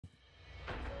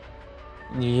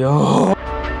Yo.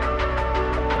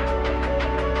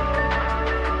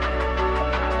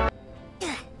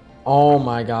 Oh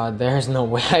my god, there's no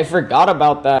way. I forgot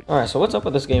about that. Alright, so what's up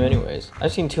with this game anyways?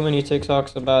 I've seen too many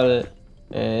TikToks about it.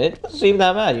 And it doesn't seem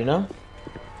that bad, you know?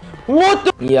 What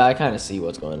the? Yeah, I kind of see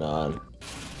what's going on.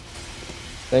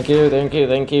 Thank you, thank you,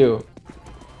 thank you.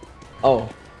 Oh.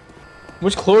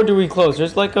 Which floor do we close?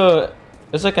 There's like a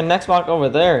Nextbot over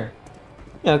there.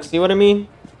 Yeah, see what I mean?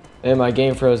 Hey, my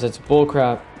game froze. It's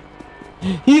bullcrap.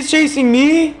 He's chasing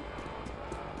me?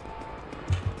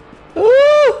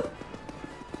 Oh!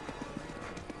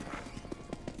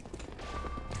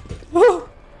 Oh!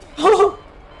 Oh!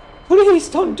 Please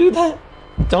don't do that.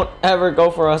 Don't ever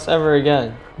go for us ever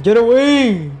again. Get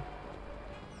away!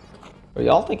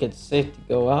 Y'all think it's safe to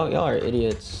go out? Y'all are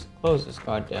idiots. Close this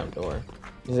goddamn door.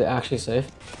 Is it actually safe?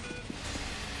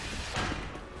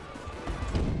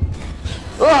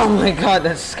 Oh my god,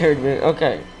 that scared me.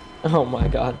 Okay. Oh my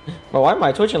god. But why am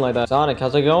I twitching like that? Sonic,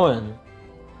 how's it going?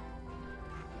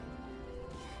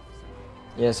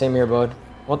 Yeah, same here, bud.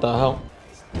 What the hell?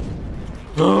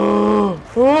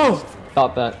 Oh!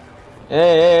 Stop that.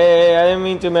 Hey, I didn't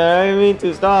mean to, man. I didn't mean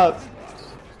to. Stop.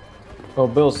 Oh,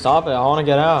 Bill, stop it. I want to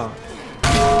get out.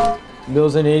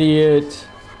 Bill's an idiot.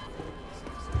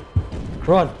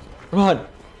 Run. Run.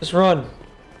 Just run.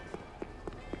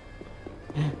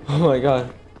 Oh my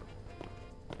god.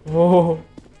 Oh.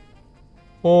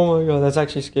 Oh my god, that's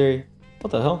actually scary.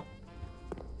 What the hell?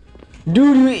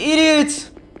 Dude, you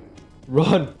idiots!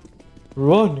 Run.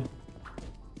 Run.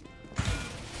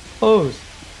 Pose.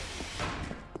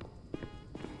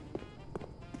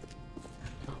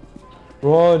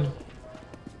 Run.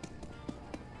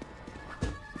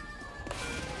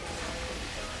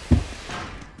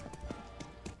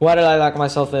 Why did I lock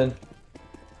myself in?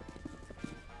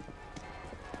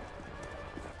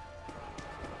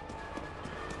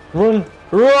 Run!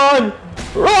 Run!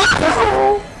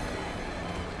 Run!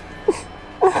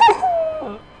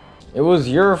 It was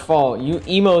your fault. You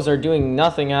emos are doing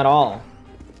nothing at all.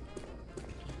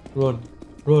 Run.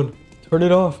 Run. Turn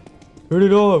it off. Turn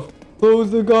it off. Close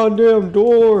the goddamn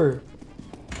door.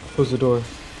 Close the door.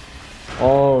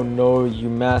 Oh no, you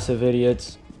massive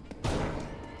idiots.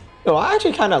 Yo, I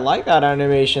actually kind of like that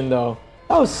animation though.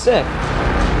 That was sick.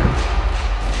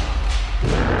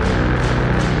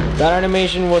 That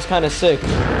animation was kind of sick.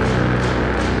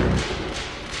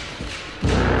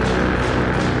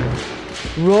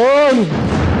 Run!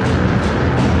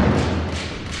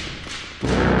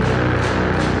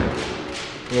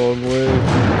 Wrong way.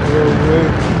 Wrong way.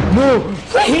 No!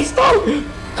 Please don't!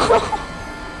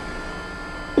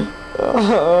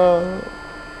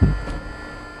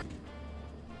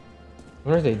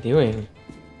 What are they doing?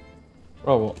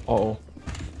 Oh, uh-oh.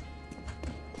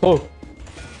 Oh!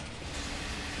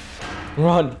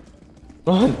 Run!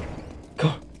 Run!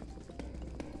 Go!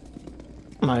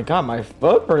 Oh my god, my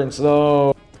footprints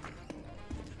though!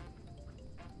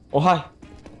 Oh, hi!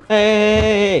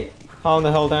 Hey! Calm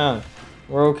the hell down.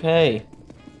 We're okay.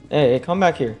 Hey, come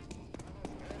back here.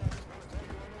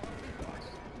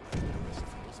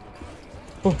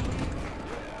 Oh!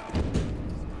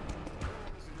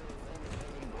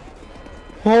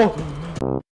 Oh!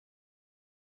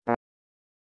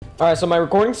 Alright, so my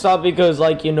recording stopped because,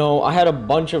 like, you know, I had a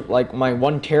bunch of, like, my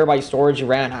 1 terabyte storage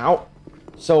ran out.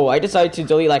 So I decided to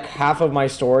delete, like, half of my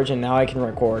storage and now I can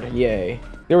record. Yay.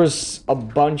 There was a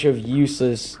bunch of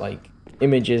useless, like,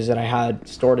 images that I had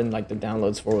stored in, like, the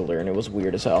downloads folder and it was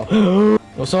weird as hell.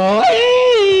 So,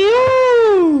 hey,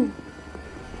 yo!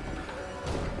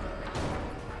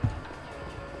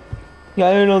 Yeah,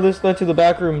 I didn't know this led to the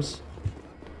back rooms.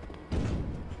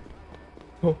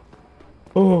 Oh.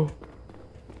 Oh.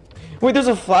 Wait, there's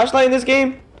a flashlight in this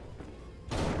game?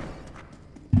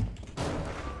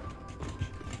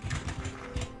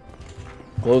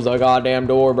 Close the goddamn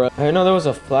door, bro. I didn't know there was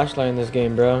a flashlight in this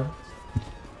game, bro.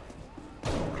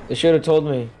 They should have told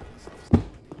me.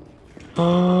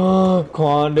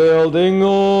 Quandale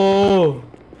Dingle!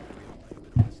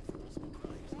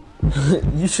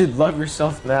 You should love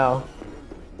yourself now.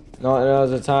 No,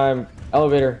 now's the time.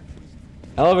 Elevator.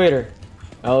 Elevator.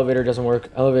 Elevator doesn't work.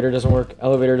 Elevator doesn't work.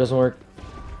 Elevator doesn't work.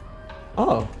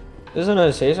 Oh, this is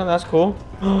another station. That's cool.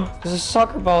 There's a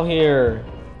soccer ball here.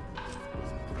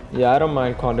 Yeah, I don't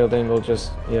mind Quandale Dingle.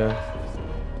 Just yeah.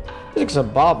 This looks a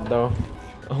bob though.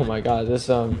 Oh my god, this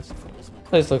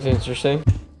place looks interesting.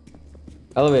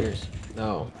 Elevators.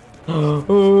 No.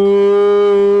 Ooh,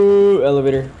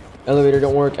 elevator. Elevator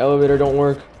don't work. Elevator don't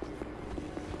work.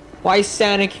 Why is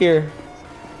Sonic here?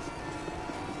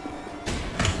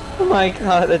 Oh my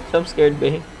god, that jump scared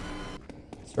me.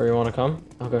 That's where you want to come?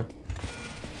 Okay.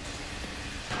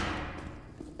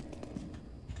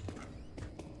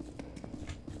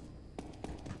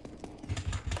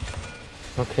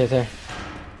 Okay, there.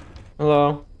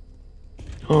 Hello.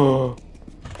 Oh.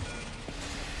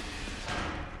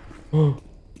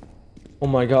 Oh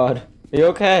my god. Are you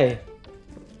okay?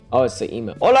 Oh, it's the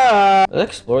email. Hola! Let's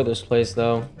explore this place,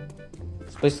 though.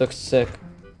 This place looks sick.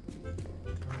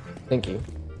 Thank you.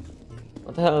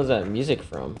 What the hell is that music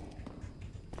from?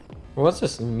 What's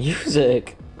this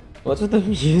music? What's with the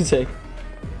music?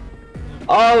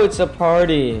 Oh, it's a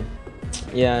party.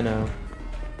 Yeah, I know.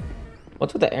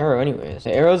 What's with the arrow anyways?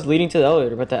 The arrow's leading to the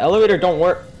elevator, but the elevator don't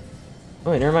work.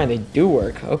 Oh, wait, never mind. They do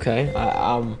work. Okay.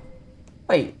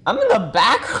 Wait, I'm in the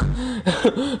back?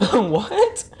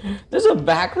 What? There's a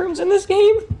back rooms in this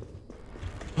game?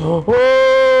 Oh,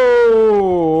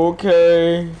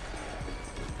 okay.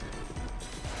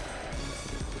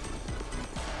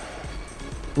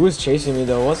 Who is chasing me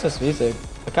though? What's this music?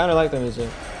 I kind of like the music.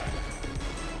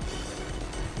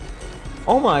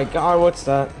 Oh my god, what's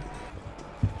that?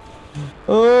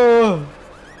 Oh,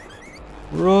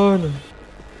 run.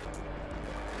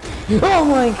 Oh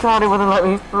my god, it wouldn't let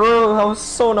me through. That was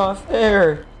so not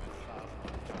fair.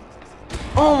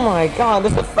 Oh my god,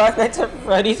 this is the Five Nights at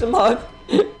Freddy's mug.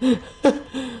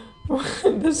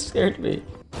 This scared me.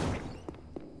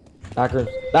 Backrooms.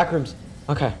 Backrooms.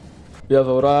 Okay. We have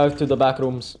arrived to the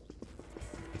backrooms.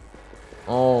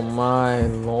 Oh my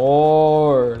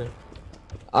lord.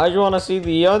 I just want to see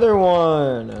the other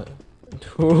one.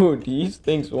 Dude, these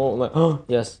things won't let. Oh,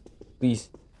 yes. Please.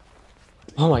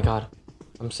 Oh my god.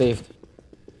 I'm saved.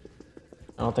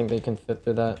 I don't think they can fit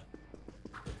through that.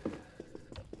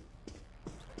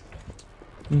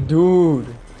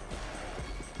 Dude.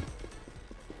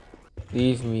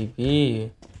 Leave me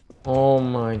be. Oh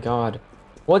my god.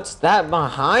 What's that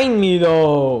behind me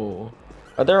though?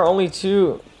 Are there only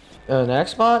two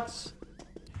Nextbots?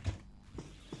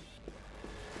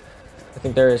 I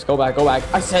think there is. Go back, go back.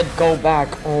 I said go back.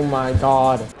 Oh my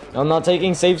god. I'm not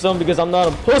taking safe zone because I'm not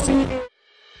a pussy.